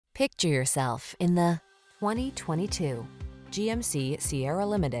Picture yourself in the 2022 GMC Sierra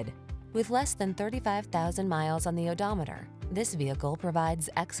Limited. With less than 35,000 miles on the odometer, this vehicle provides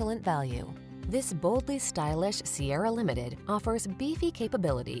excellent value. This boldly stylish Sierra Limited offers beefy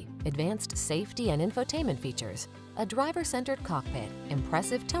capability, advanced safety and infotainment features, a driver-centered cockpit,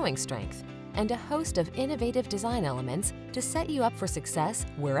 impressive towing strength, and a host of innovative design elements to set you up for success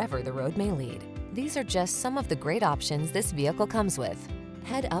wherever the road may lead. These are just some of the great options this vehicle comes with: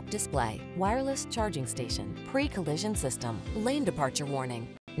 head-up display, wireless charging station, pre-collision system, lane departure warning,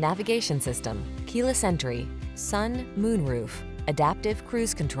 navigation system, keyless entry, sun, moon roof, adaptive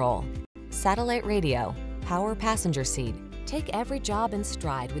cruise control, satellite radio, power passenger seat. Take every job in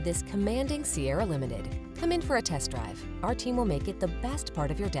stride with this commanding Sierra Limited. Come in for a test drive. Our team will make it the best part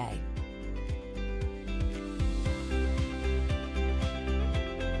of your day.